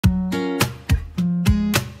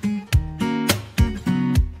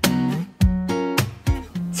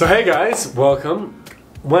So hey guys, welcome.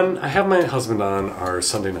 When I have my husband on our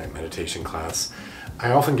Sunday night meditation class, I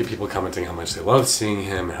often get people commenting how much they love seeing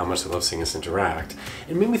him, how much they love seeing us interact.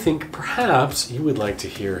 It made me think perhaps you would like to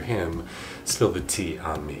hear him spill the tea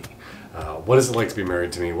on me. What is it like to be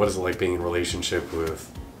married to me? What is it like being in a relationship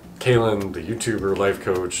with Kaelan, the YouTuber, life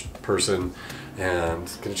coach person,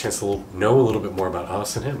 and get a chance to know a little bit more about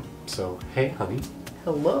us and him. So hey honey.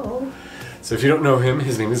 Hello. So if you don't know him,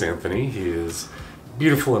 his name is Anthony. He is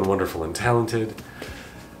beautiful and wonderful and talented.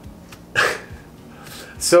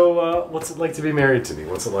 So, what's it like to be married to me?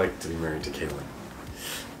 What's it like to be married to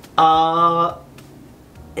Kaelan?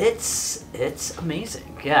 It's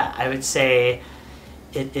amazing. Yeah, I would say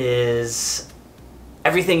it is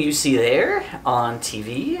everything you see there on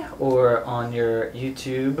TV or on your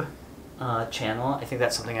YouTube channel. I think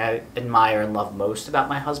that's something I admire and love most about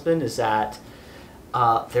my husband is that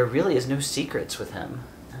there really is no secrets with him.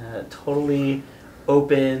 Totally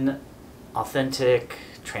open, authentic,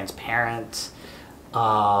 transparent,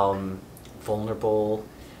 vulnerable.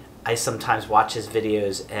 I sometimes watch his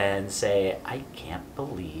videos and say, I can't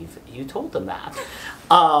believe you told them that.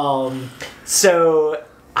 So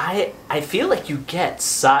I feel like you get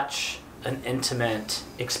such an intimate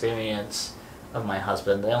experience of my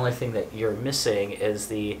husband. The only thing that you're missing is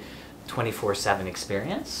the 24/7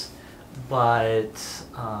 experience. But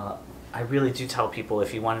I really do tell people,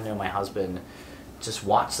 if you want to know my husband, just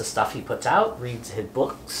watch the stuff he puts out, read his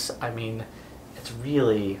books. I mean, it's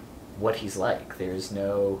really what he's like. There's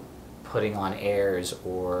no putting on airs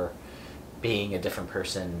or being a different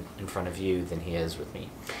person in front of you than he is with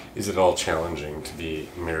me. Is it all challenging to be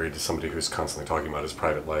married to somebody who's constantly talking about his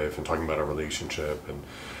private life and talking about our relationship and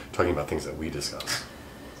talking about things that we discuss?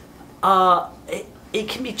 It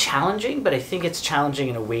can be challenging, but I think it's challenging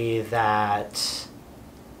in a way that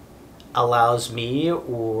allows me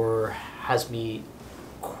or has me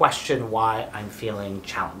question why I'm feeling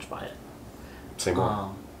challenged by it. Say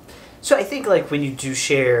more. So I think like when you do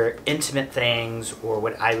share intimate things or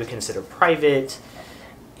what I would consider private,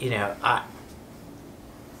 I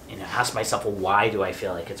ask myself, well, why do I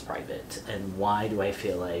feel like it's private? And why do I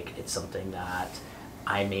feel like it's something that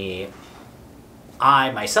I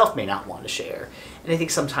myself may not want to share? And I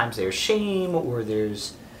think sometimes there's shame or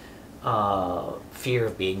there's fear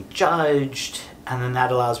of being judged, and then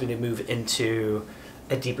that allows me to move into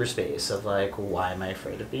a deeper space of like, well, why am I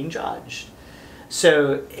afraid of being judged?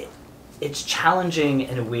 So it's challenging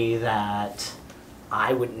in a way that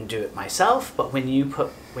I wouldn't do it myself, but when you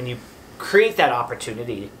create that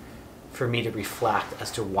opportunity for me to reflect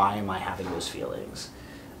as to why am I having those feelings,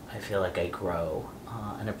 I feel like I grow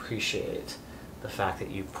and appreciate the fact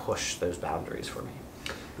that you push those boundaries for me.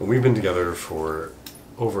 We've been together for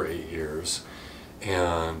over 8 years,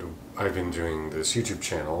 and I've been doing this YouTube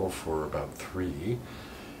channel for about 3.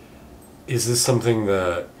 Is this something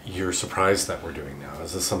that you're surprised that we're doing now?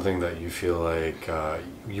 Is this something that you feel like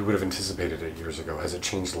you would have anticipated 8 years ago? Has it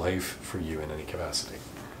changed life for you in any capacity?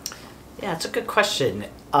 Yeah, it's a good question.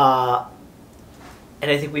 And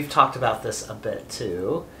I think we've talked about this a bit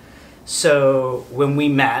too. So when we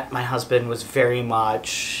met, my husband was very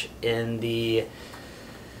much in the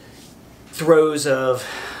throes of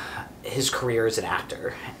his career as an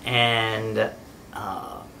actor. And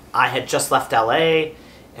I had just left LA,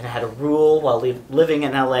 and I had a rule while living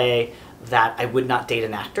in LA that I would not date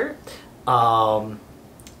an actor.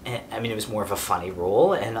 It was more of a funny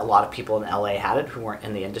rule, and a lot of people in LA had it who weren't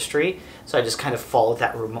in the industry. So I just kind of followed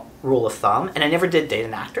that rule of thumb, and I never did date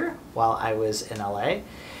an actor while I was in LA.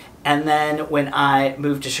 And then when I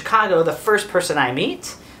moved to Chicago, the first person I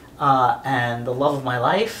meet, and the love of my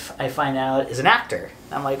life, I find out is an actor.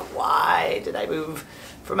 And I'm like, why did I move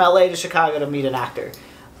from LA to Chicago to meet an actor?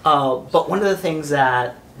 But one of the things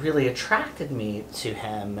that really attracted me to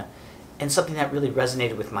him, and something that really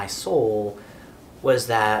resonated with my soul, was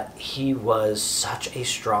that he was such a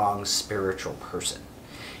strong spiritual person.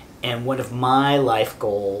 And one of my life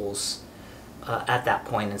goals at that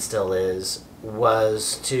point, and still is,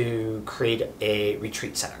 was to create a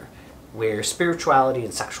retreat center where spirituality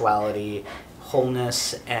and sexuality,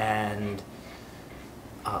 wholeness and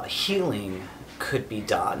healing could be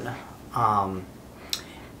done.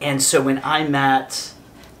 And so when I met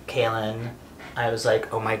Kaelan, I was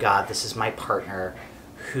like, oh my God, this is my partner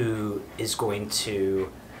who is going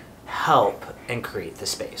to help and create the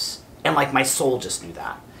space. And like my soul just knew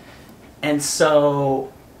that. And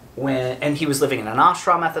so and he was living in an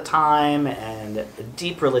ashram at the time and a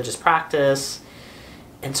deep religious practice.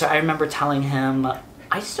 And so I remember telling him,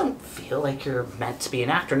 I just don't feel like you're meant to be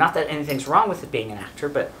an actor. Not that anything's wrong with it being an actor,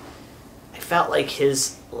 but I felt like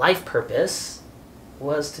his life purpose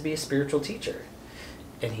was to be a spiritual teacher.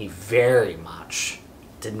 and he very much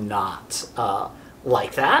did not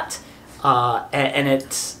like that. And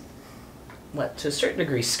it, to a certain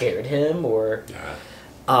degree, scared him, or... Yeah.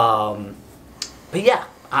 But yeah,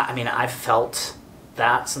 I mean, I've felt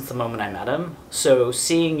that since the moment I met him. So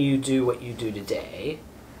seeing you do what you do today,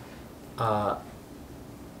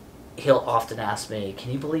 he'll often ask me,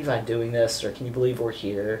 can you believe I'm doing this? Or can you believe we're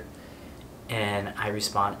here? And I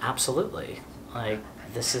respond, absolutely. Like,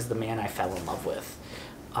 this is the man I fell in love with.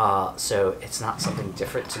 So it's not something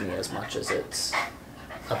different to me as much as it's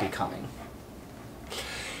a becoming.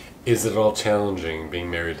 Is it at all challenging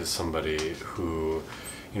being married to somebody who,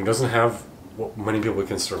 doesn't have what many people would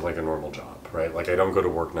consider like a normal job, right? Like, I don't go to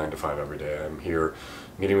work 9 to 5 every day. I'm here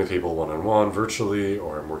meeting with people one-on-one virtually,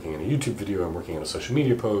 or I'm working on a YouTube video, I'm working on a social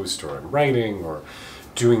media post, or I'm writing, or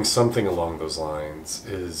doing something along those lines.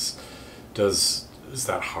 Is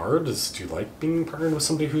that hard? Do you like being partnered with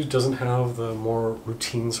somebody who doesn't have the more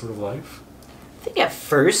routine sort of life? I think at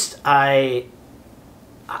first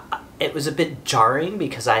it was a bit jarring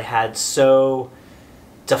because I had so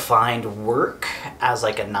defined work as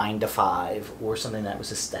like a 9 to 5, or something that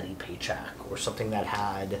was a steady paycheck, or something that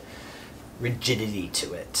had rigidity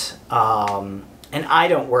to it. And I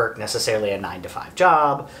don't work necessarily a 9 to 5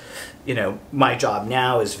 job. My job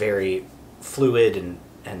now is very fluid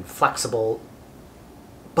and flexible.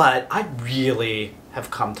 But I really have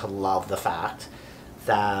come to love the fact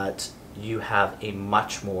that you have a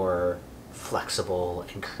much more flexible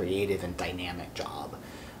and creative and dynamic job.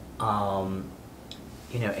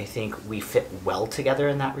 I think we fit well together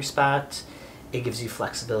in that respect. It gives you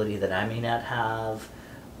flexibility that I may not have.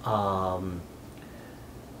 And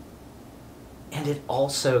it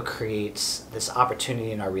also creates this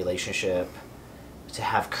opportunity in our relationship to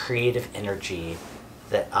have creative energy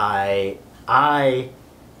that I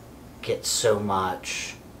get so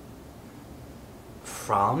much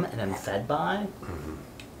from and am fed by,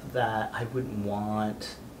 that I wouldn't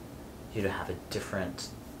want you to have a different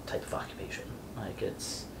type of occupation. Like,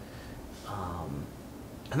 it's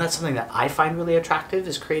and that's something that I find really attractive,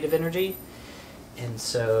 is creative energy, and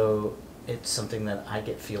so it's something that I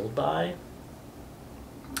get fueled by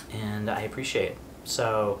and I appreciate.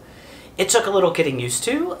 So it took a little getting used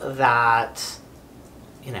to that,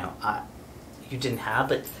 you didn't have,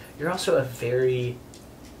 but you're also a very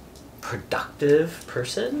productive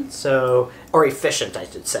person, or efficient, I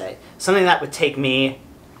should say. Something that would take me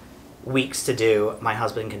weeks to do, my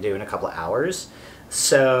husband can do in a couple of hours.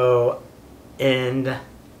 So in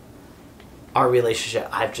our relationship,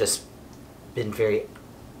 I've just been very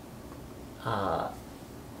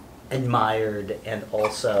admired and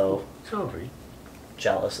also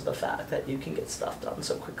jealous of the fact that you can get stuff done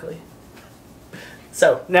so quickly.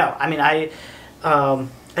 So no, I mean, I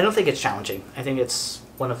don't think it's challenging. I think it's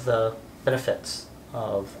one of the benefits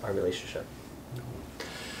of our relationship.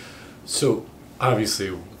 So obviously,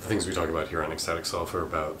 the things we talk about here on Ecstatic Self are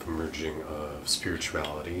about the merging of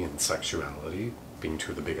spirituality and sexuality, being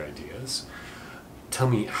two of the big ideas. Tell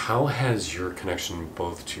me, how has your connection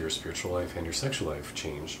both to your spiritual life and your sexual life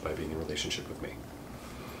changed by being in a relationship with me?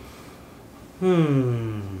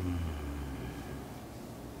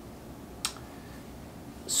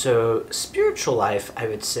 So spiritual life, I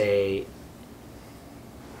would say,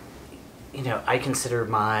 I consider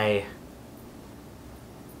my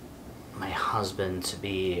husband to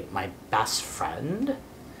be my best friend,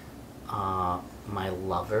 my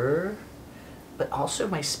lover, but also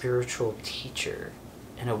my spiritual teacher,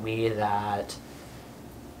 in a way that,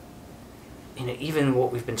 even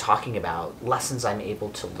what we've been talking about, lessons I'm able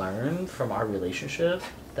to learn from our relationship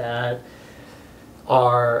that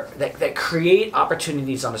create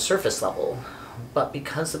opportunities on a surface level. But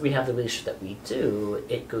because we have the relationship that we do,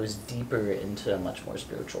 it goes deeper into a much more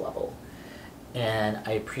spiritual level. And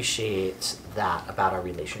I appreciate that about our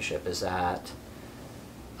relationship, is that,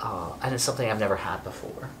 and it's something I've never had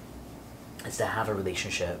before, is to have a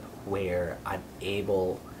relationship where I'm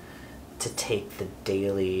able to take the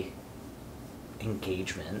daily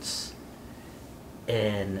engagements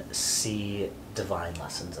and see divine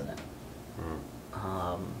lessons in it.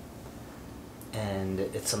 And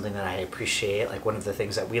it's something that I appreciate. Like, one of the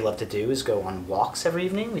things that we love to do is go on walks every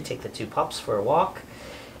evening. We take the 2 pups for a walk,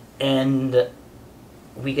 and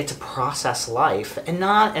we get to process life, and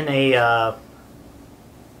not in a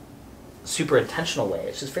super intentional way.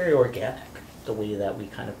 It's just very organic, the way that we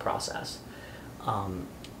kind of process.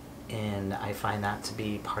 And I find that to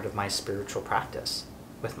be part of my spiritual practice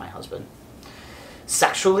with my husband.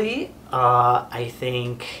 Sexually, I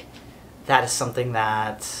think that is something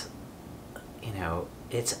that,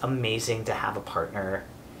 it's amazing to have a partner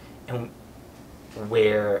and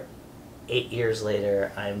where 8 years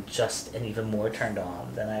later, I'm just and even more turned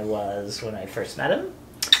on than I was when I first met him.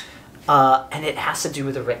 And it has to do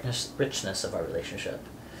with the richness of our relationship.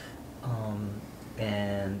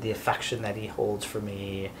 And the affection that he holds for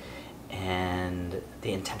me, and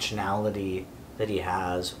the intentionality that he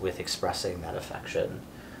has with expressing that affection.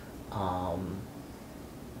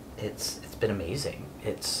 It's been amazing.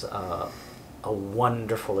 It's a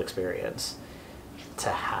wonderful experience to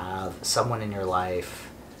have someone in your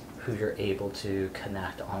life who you're able to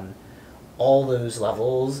connect on all those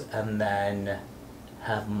levels and then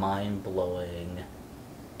have mind-blowing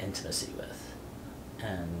intimacy with.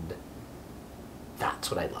 And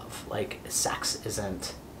that's what I love. Like, sex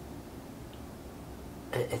isn't,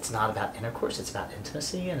 it's not about intercourse, it's about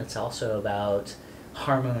intimacy, and it's also about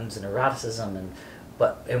hormones and eroticism,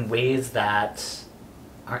 but in ways that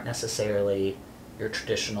aren't necessarily your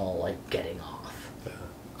traditional, like, getting off,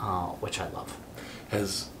 which I love.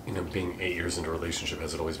 Has, being 8 years into a relationship,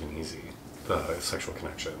 has it always been easy, the sexual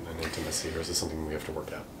connection and intimacy, or is it something we have to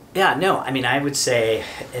work at? Yeah, no, I mean, I would say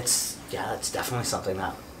it's definitely something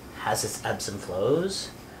that has its ebbs and flows,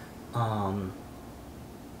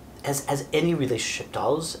 as any relationship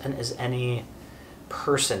does, and as any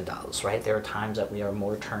person does, right? There are times that we are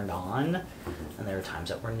more turned on, and there are times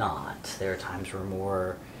that we're not. There are times we're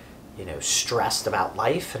more, stressed about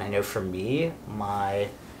life, and I know for me, my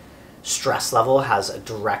stress level has a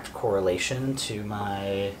direct correlation to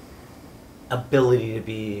my ability to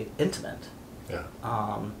be intimate. Yeah.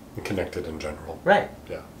 And connected in general. Right.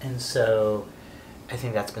 Yeah. And so I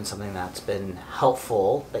think that's been something that's been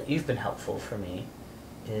helpful, that you've been helpful for me,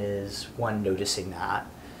 is one, noticing that,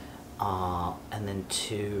 and then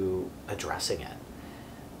two, addressing it,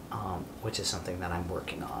 which is something that I'm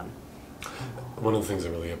working on. One of the things I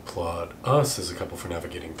really applaud us as a couple for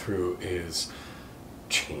navigating through is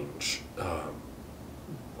change.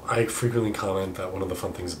 I frequently comment that one of the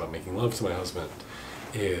fun things about making love to my husband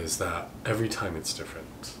is that every time it's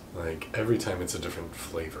different. Like, every time it's a different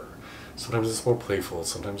flavor. Sometimes it's more playful,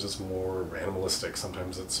 sometimes it's more animalistic,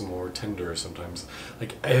 sometimes it's more tender, sometimes,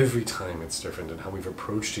 like, every time it's different, and how we've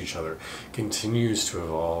approached each other continues to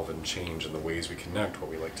evolve and change in the ways we connect,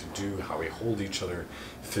 what we like to do, how we hold each other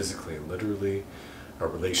physically and literally. Our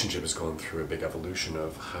relationship is going through a big evolution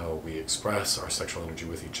of how we express our sexual energy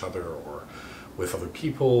with each other or with other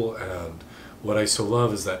people, and what I so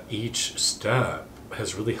love is that each step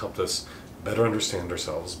has really helped us better understand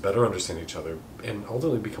ourselves, better understand each other, and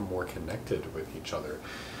ultimately become more connected with each other.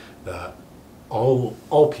 That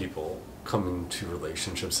all people come into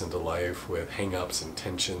relationships, into life, with hang-ups and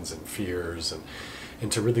tensions and fears,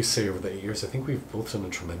 and to really say over the 8 years, I think we've both done a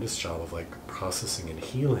tremendous job of, like, processing and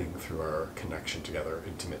healing through our connection together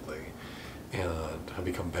intimately, and have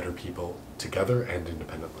become better people together and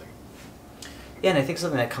independently. Yeah, and I think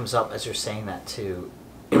something that comes up as you're saying that too,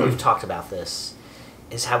 and we've talked about this,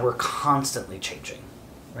 is how we're constantly changing,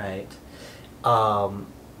 right?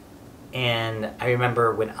 And I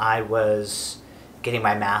remember when I was getting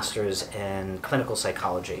my master's in clinical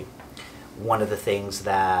psychology, one of the things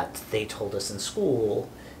that they told us in school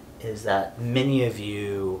is that many of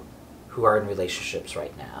you who are in relationships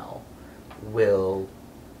right now will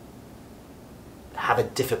have a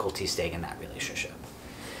difficulty staying in that relationship.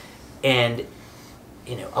 And,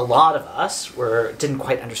 a lot of us didn't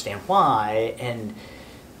quite understand why, and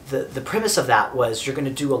the premise of that was you're going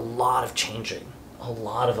to do a lot of changing, a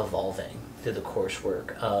lot of evolving through the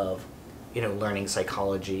coursework of, learning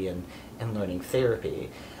psychology and learning therapy,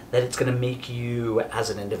 that it's going to make you as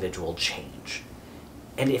an individual change.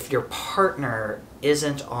 And if your partner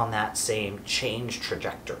isn't on that same change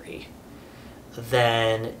trajectory,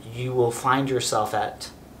 then you will find yourself at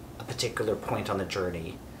a particular point on the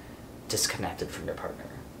journey disconnected from your partner,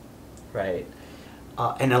 right?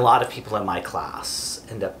 And a lot of people in my class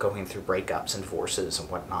end up going through breakups and divorces and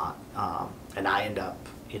whatnot, and I end up,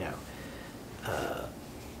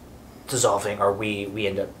 dissolving, or we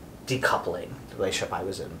end up decoupling the relationship I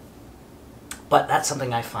was in. But that's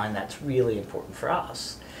something I find that's really important for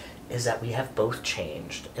us, is that we have both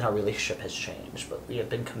changed, and our relationship has changed, but we have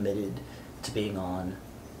been committed to being on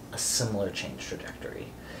a similar change trajectory.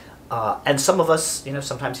 And some of us,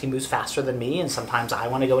 sometimes he moves faster than me, and sometimes I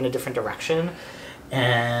want to go in a different direction,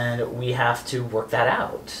 and we have to work that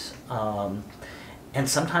out. And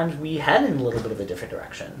sometimes we head in a little bit of a different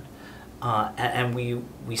direction. And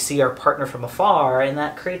we see our partner from afar, and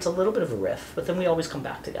that creates a little bit of a rift, but then we always come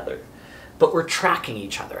back together. But we're tracking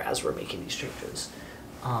each other as we're making these changes,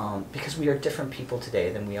 because we are different people today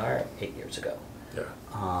than we are 8 years ago.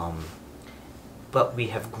 Yeah. But we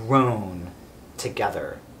have grown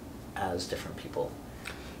together as different people.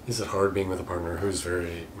 Is it hard being with a partner who's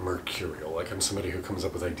very mercurial? Like, I'm somebody who comes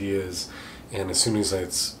up with ideas, and as soon as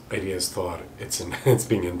that idea is thought, it's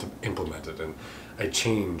being implemented, and I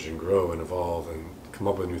change and grow and evolve and come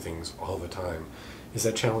up with new things all the time. Is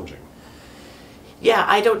that challenging? Yeah,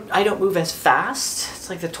 I don't move as fast. It's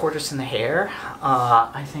like the tortoise and the hare.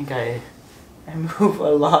 I think I move a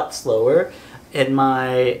lot slower in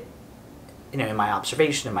my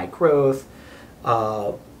observation, in my growth.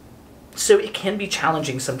 So it can be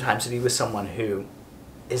challenging sometimes to be with someone who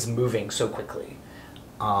is moving so quickly,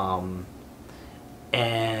 and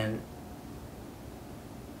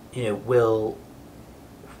will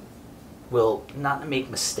not make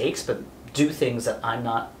mistakes, but do things that I'm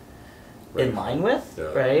not in line with,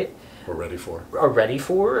 right? Or ready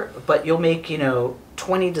for. But you'll make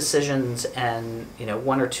 20 decisions, and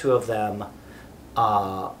one or two of them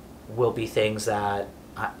will be things that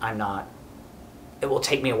I'm not. It will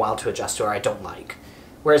take me a while to adjust to, or I don't like.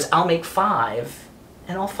 Whereas I'll make 5,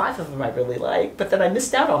 and all 5 of them I really like, but then I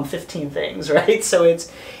missed out on 15 things, right? So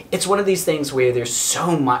it's one of these things where there's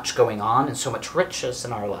so much going on and so much richness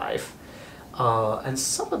in our life. And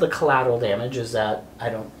some of the collateral damage is that I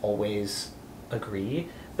don't always agree,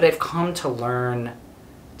 but I've come to learn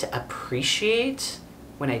to appreciate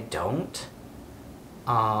when I don't.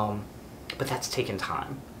 But that's taken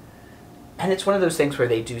time. And it's one of those things where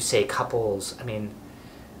they do say couples,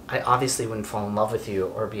 I obviously wouldn't fall in love with you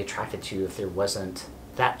or be attracted to you if there wasn't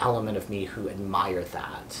that element of me who admired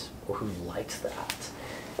that or who liked that.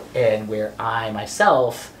 And where I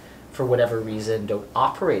myself, for whatever reason, don't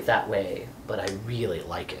operate that way, but I really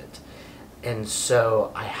like it. And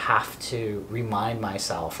so I have to remind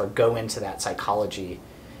myself or go into that psychology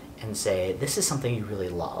and say, this is something you really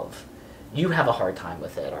love. You have a hard time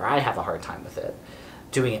with it, or I have a hard time with it,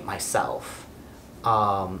 doing it myself.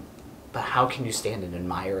 But how can you stand and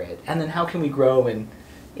admire it? And then how can we grow and,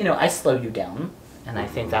 I slow you down. And I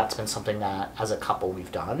think that's been something that as a couple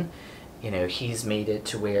we've done. He's made it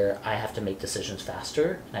to where I have to make decisions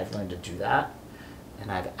faster, and I've learned to do that.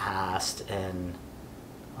 And I've asked, and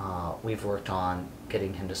we've worked on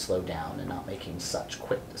getting him to slow down and not making such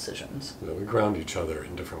quick decisions. We ground each other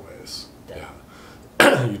in different ways. Yeah.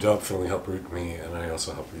 You definitely help root me, and I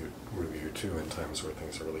also help root you too in times where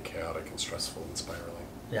things are really chaotic and stressful and spiraling.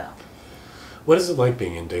 Yeah. What is it like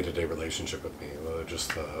being in day-to-day relationship with me?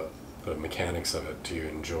 Just the mechanics of it. Do you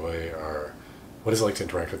enjoy, or what is it like to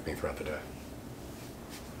interact with me throughout the day?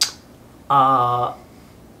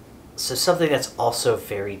 So something that's also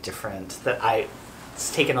very different that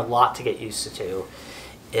it's taken a lot to get used to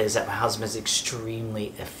is that my husband is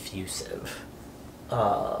extremely effusive.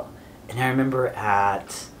 And I remember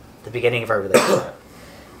at the beginning of our relationship,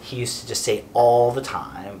 he used to just say all the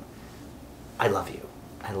time, I love you.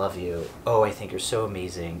 I love you. Oh, I think you're so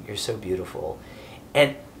amazing. You're so beautiful.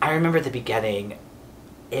 And I remember at the beginning,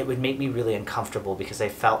 it would make me really uncomfortable because I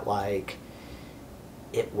felt like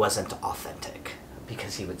it wasn't authentic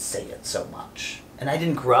because he would say it so much. And I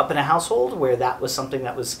didn't grow up in a household where that was something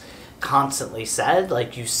that was constantly said.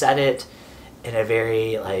 Like, you said it in a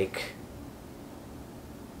very,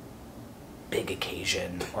 big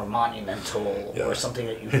occasion or monumental or something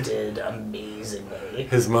that you did amazingly.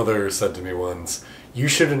 His mother said to me once, you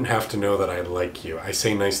shouldn't have to know that I like you. I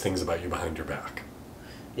say nice things about you behind your back.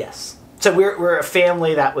 Yes. So we're a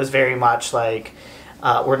family that was very much like,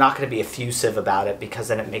 we're not going to be effusive about it because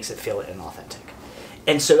then it makes it feel inauthentic.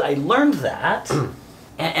 And so I learned that,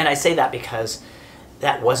 and I say that because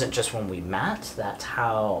that wasn't just when we met, that's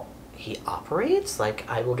how he operates. Like,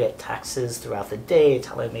 I will get texts throughout the day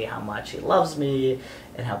telling me how much he loves me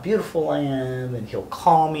and how beautiful I am, and he'll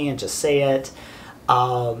call me and just say it.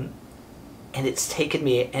 And it's taken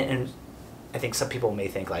me, and I think some people may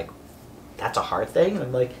think, that's a hard thing. And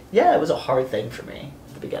I'm like, yeah, it was a hard thing for me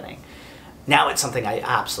at the beginning. Now it's something I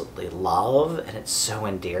absolutely love, and it's so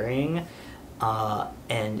endearing,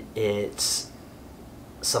 and it's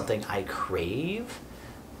something I crave.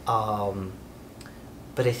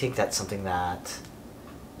 But I think that's something that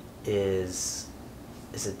is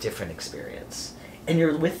a different experience, and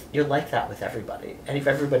you're like that with everybody, and if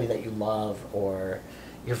everybody that you love or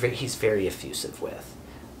he's very effusive with.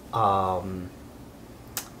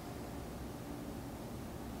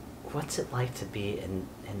 What's it like to be in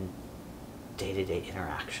day-to-day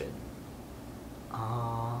interaction?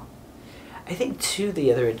 I think too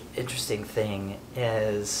the other interesting thing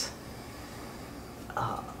is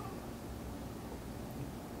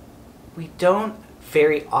we don't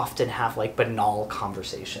very often have banal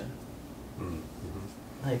conversation.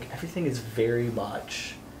 Mm-hmm. Everything is very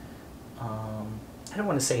much I don't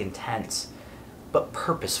want to say intense, but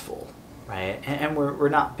purposeful, right? And we're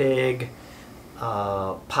not big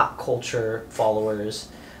pop culture followers.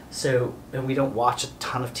 So, and we don't watch a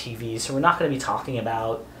ton of TV, so we're not going to be talking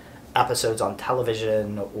about episodes on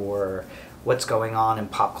television or what's going on in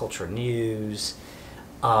pop culture news.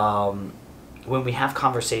 When we have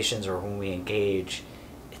conversations or when we engage,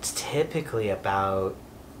 it's typically about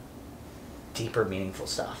deeper, meaningful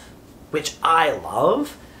stuff, which I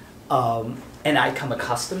love, and I come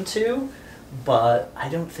accustomed to, but I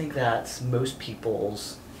don't think that's most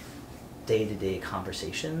people's day-to-day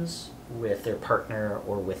conversations with their partner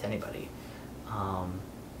or with anybody.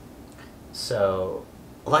 So,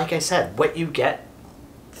 like I said, what you get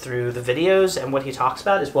through the videos and what he talks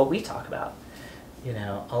about is what we talk about. You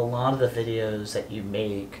know, a lot of the videos that you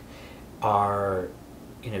make are,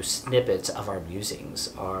 you know, snippets of our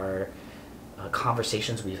musings, are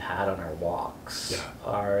conversations we've had on our walks,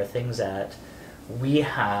 are things that we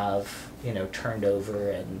have, you know, turned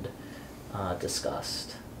over and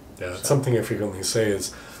discussed. Yeah, so. Something I frequently say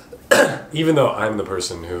is, even though I'm the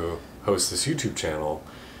person who hosts this YouTube channel,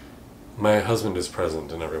 my husband is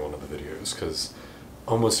present in every one of the videos, because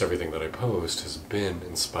almost everything that I post has been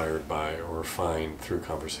inspired by or refined through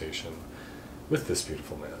conversation with this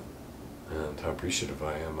beautiful man. And how appreciative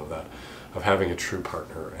I am of that, of having a true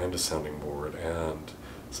partner and a sounding board and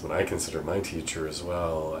someone I consider my teacher as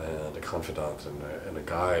well, and a confidant and a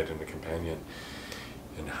guide and a companion.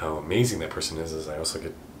 And how amazing that person is I also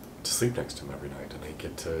get to sleep next to him every night, and I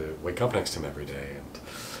get to wake up next to him every day. And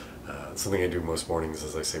something I do most mornings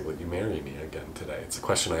is I say, will you marry me again today? It's a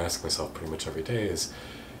question I ask myself pretty much every day is,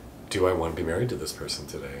 do I want to be married to this person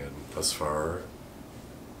today? And thus far,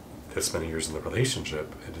 this many years in the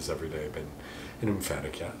relationship, it has every day been an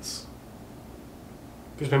emphatic yes.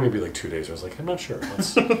 There's been maybe like 2 days where I was like, I'm not sure.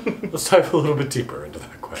 Let's dive a little bit deeper into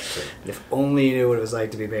that question. If only you knew what it was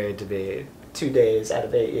like to be married to me. 2 days out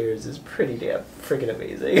of 8 years is pretty damn freaking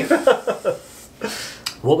amazing.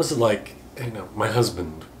 What was it like? You know, my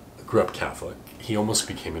husband grew up Catholic. He almost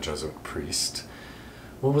became a Jesuit priest.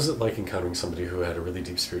 What was it like encountering somebody who had a really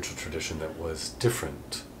deep spiritual tradition that was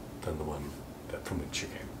different than the one from which you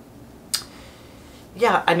came?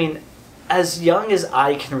 Yeah, I mean, as young as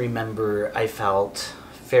I can remember, I felt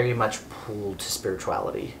very much pulled to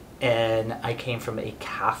spirituality. And I came from a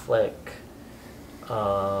Catholic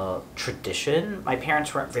tradition. My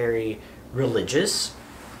parents weren't very religious,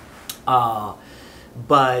 but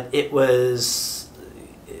it was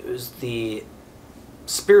the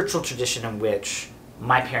spiritual tradition in which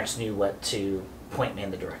my parents knew what to point me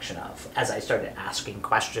in the direction of as I started asking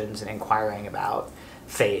questions and inquiring about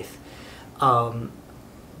faith.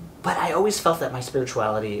 But I always felt that my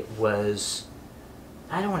spirituality was,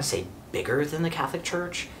 I don't want to say bigger than the Catholic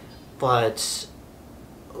Church, but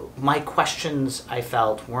my questions, I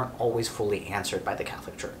felt, weren't always fully answered by the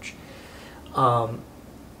Catholic Church.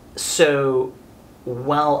 So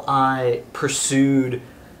while I pursued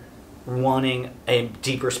wanting a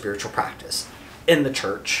deeper spiritual practice in the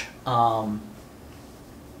church, and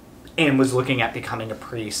was looking at becoming a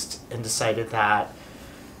priest, and decided that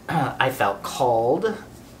I felt called,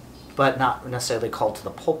 but not necessarily called to the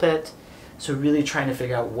pulpit. So really trying to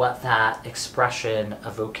figure out what that expression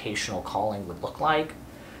of vocational calling would look like.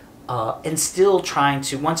 And still trying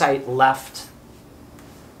to, once I left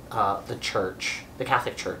the church, the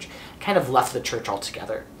Catholic Church, kind of left the church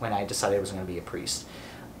altogether when I decided I was going to be a priest.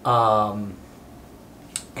 And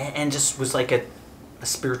just was like a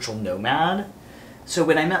spiritual nomad. So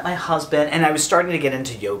when I met my husband, and I was starting to get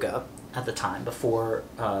into yoga at the time before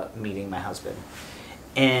meeting my husband,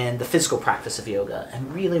 and the physical practice of yoga,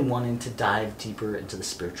 and really wanting to dive deeper into the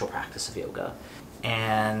spiritual practice of yoga.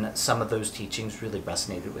 And some of those teachings really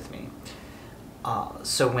resonated with me.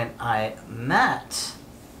 So when I met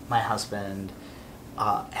my husband,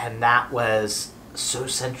 and that was so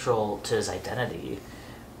central to his identity,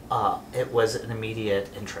 it was an immediate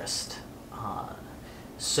interest.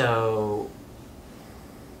 So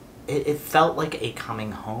it felt like a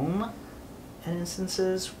coming home in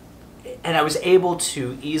instances, and I was able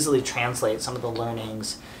to easily translate some of the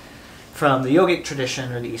learnings from the yogic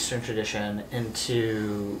tradition or the Eastern tradition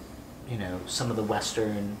into, you know, some of the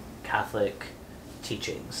Western Catholic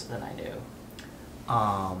teachings that I knew.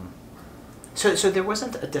 So there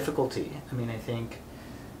wasn't a difficulty. I mean, I think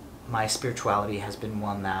my spirituality has been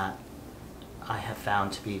one that I have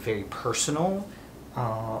found to be very personal,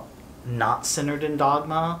 not centered in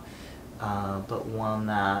dogma, but one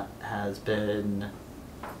that has been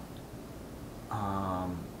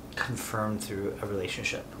confirmed through a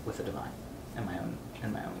relationship with the divine in my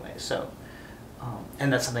own way. So,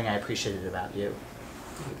 and that's something I appreciated about you.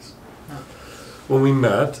 Thanks. When we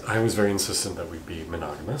met, I was very insistent that we be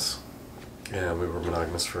monogamous, and we were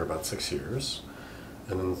monogamous for about 6 years.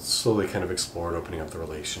 and then slowly kind of explored opening up the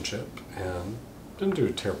relationship, and didn't do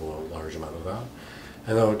a terrible large amount of that.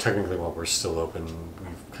 And though technically while we're still open,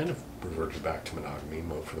 we've kind of reverted back to monogamy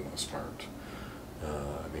mode for the most part.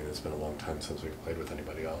 I mean, it's been a long time since we've played with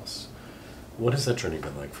anybody else. What has that journey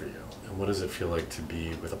been like for you? And what does it feel like to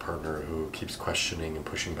be with a partner who keeps questioning and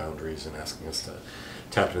pushing boundaries and asking us to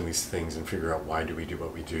tap into these things and figure out why do we do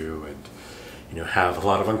what we do, and have a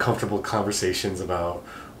lot of uncomfortable conversations about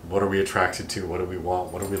what are we attracted to, what do we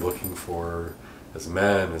want, what are we looking for as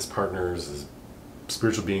men, as partners, as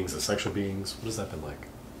spiritual beings, as sexual beings? What has that been like?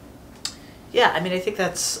 Yeah, I mean, I think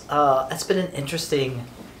that's been an interesting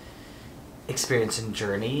experience and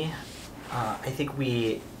journey. I think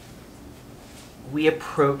we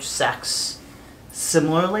approach sex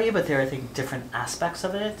similarly, but there are, I think, different aspects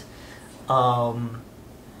of it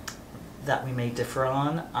that we may differ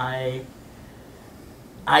on. I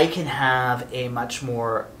can have a much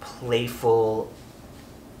more playful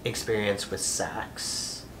experience with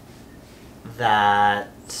sex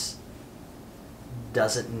that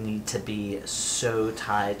doesn't need to be so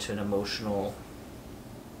tied to an emotional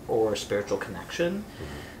or spiritual connection.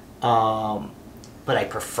 But I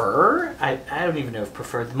prefer, I don't even know if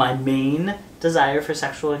preferred, my main desire for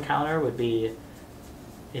sexual encounter would be,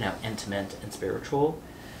 intimate and spiritual.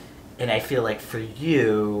 And I feel like for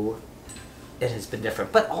you, it has been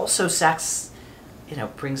different. But also sex,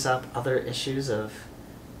 brings up other issues of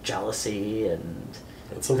jealousy and...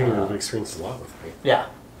 That's something you've experienced a lot with me. Yeah.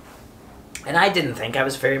 And I didn't think I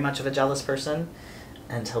was very much of a jealous person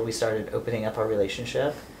until we started opening up our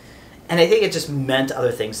relationship. And I think it just meant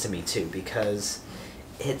other things to me too, because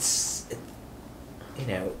to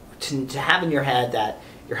have in your head that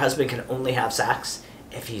your husband can only have sex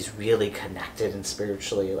if he's really connected and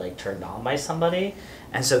spiritually turned on by somebody.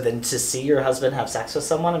 And so then to see your husband have sex with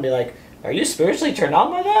someone and be like, are you spiritually turned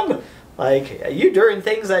on by them? Are you doing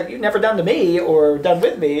things that you've never done to me or done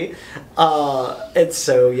with me? And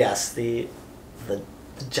so, yes, the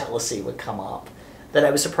jealousy would come up that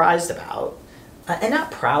I was surprised about and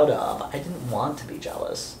not proud of. I didn't want to be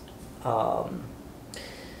jealous. So,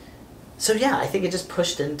 yeah, I think it just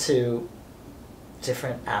pushed into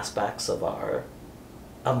different aspects of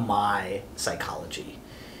my psychology.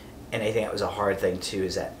 And I think it was a hard thing, too,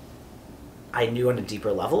 is that I knew on a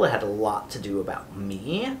deeper level it had a lot to do about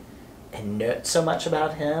me and not so much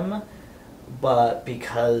about him. But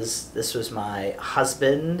because this was my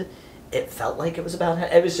husband, it felt like it was about him.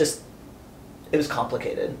 It was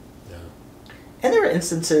complicated. Yeah. And there were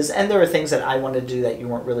instances, and there were things that I wanted to do that you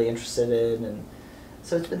weren't really interested in. And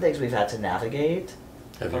so it's been things we've had to navigate.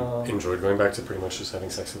 Have you enjoyed going back to pretty much just having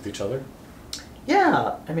sex with each other?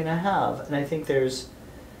 Yeah, I mean, I have. And I think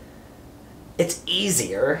it's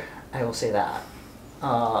easier, I will say that.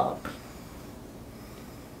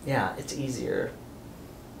 Yeah, it's easier.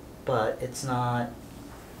 But it's not...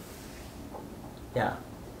 Yeah,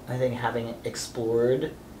 I think having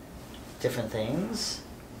explored different things...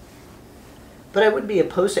 But I wouldn't be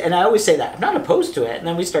opposed to it. And I always say that. I'm not opposed to it. And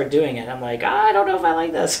then we start doing it. I'm like, I don't know if I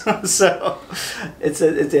like this. So it's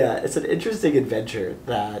an interesting adventure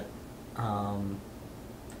that...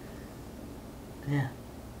 Yeah.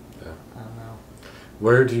 I don't know.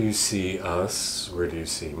 Where do you see us? Where do you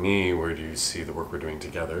see me? Where do you see the work we're doing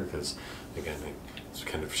together? Because, again, as we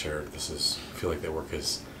kind of shared, I feel like that work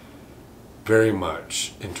is very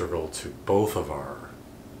much integral to both our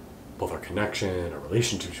connection, our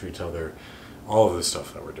relationship to each other. All of the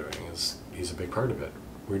stuff that we're doing is a big part of it.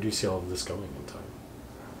 Where do you see all of this going in time?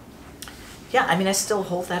 Yeah, I mean, I still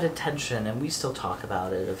hold that intention, and we still talk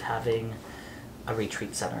about it, of having a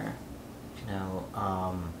retreat center.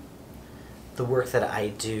 The work that I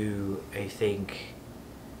do, I think,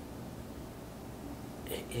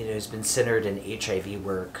 has been centered in HIV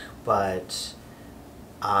work, but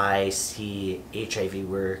I see HIV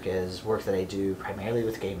work as work that I do primarily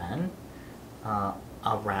with gay men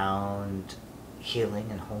around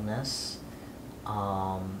healing and wholeness.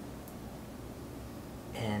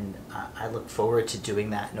 And I look forward to doing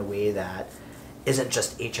that in a way that isn't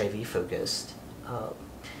just HIV focused.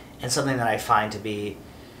 And something that I find to be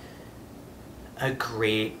a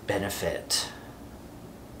great benefit.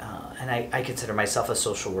 And I consider myself a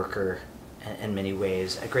social worker in many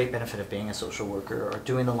ways. A great benefit of being a social worker or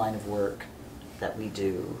doing the line of work that we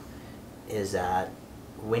do is that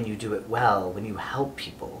when you do it well, when you help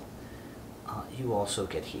people, you also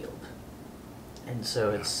get healed. And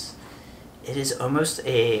so it is almost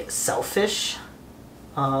a selfish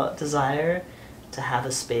desire to have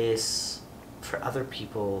a space for other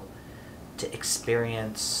people to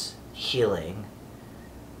experience healing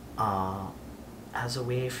as a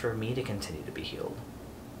way for me to continue to be healed.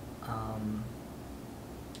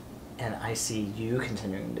 and I see you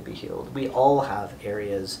continuing to be healed. We all have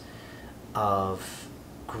areas of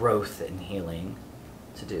growth and healing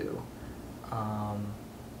to do.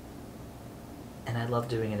 And I love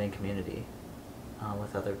doing it in community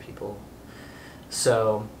with other people.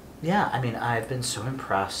 So, yeah, I mean, I've been so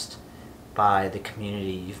impressed by the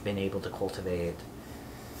community you've been able to cultivate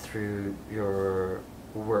through your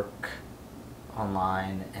work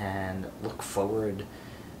online, and look forward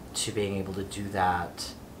to being able to do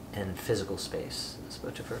that in physical space as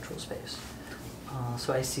opposed to virtual space.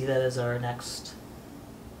 So I see that as our next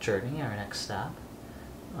journey, our next step.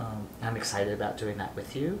 I'm excited about doing that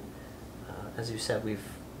with you. As you said, we've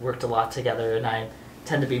worked a lot together, and I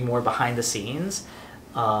tend to be more behind the scenes.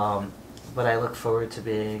 But I look forward to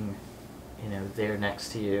being, there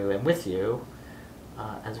next to you and with you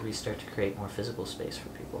as we start to create more physical space for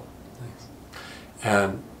people. Thanks.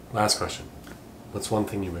 And last question. What's one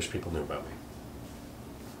thing you wish people knew about me?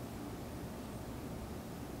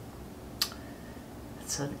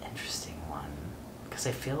 That's an interesting one, because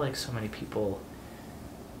I feel like so many people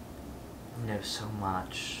know so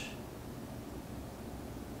much.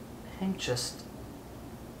 I think just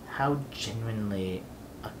how genuinely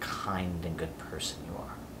a kind and good person you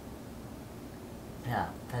are. Yeah,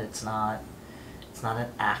 that it's not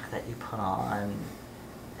an act that you put on.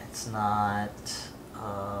 It's not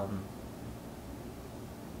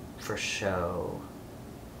for show,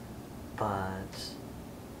 but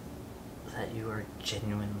that you are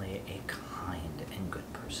genuinely a kind and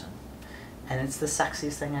good person. And it's the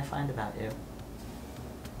sexiest thing I find about you.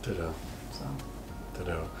 Ditto. So.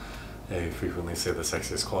 Ditto. I frequently say the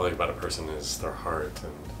sexiest quality about a person is their heart,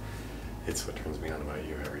 and it's what turns me on about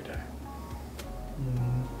you every day.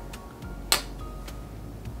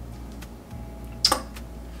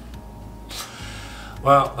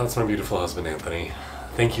 Well, that's my beautiful husband, Anthony.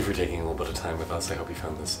 Thank you for taking a little bit of time with us. I hope you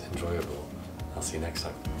found this enjoyable. I'll see you next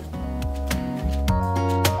time.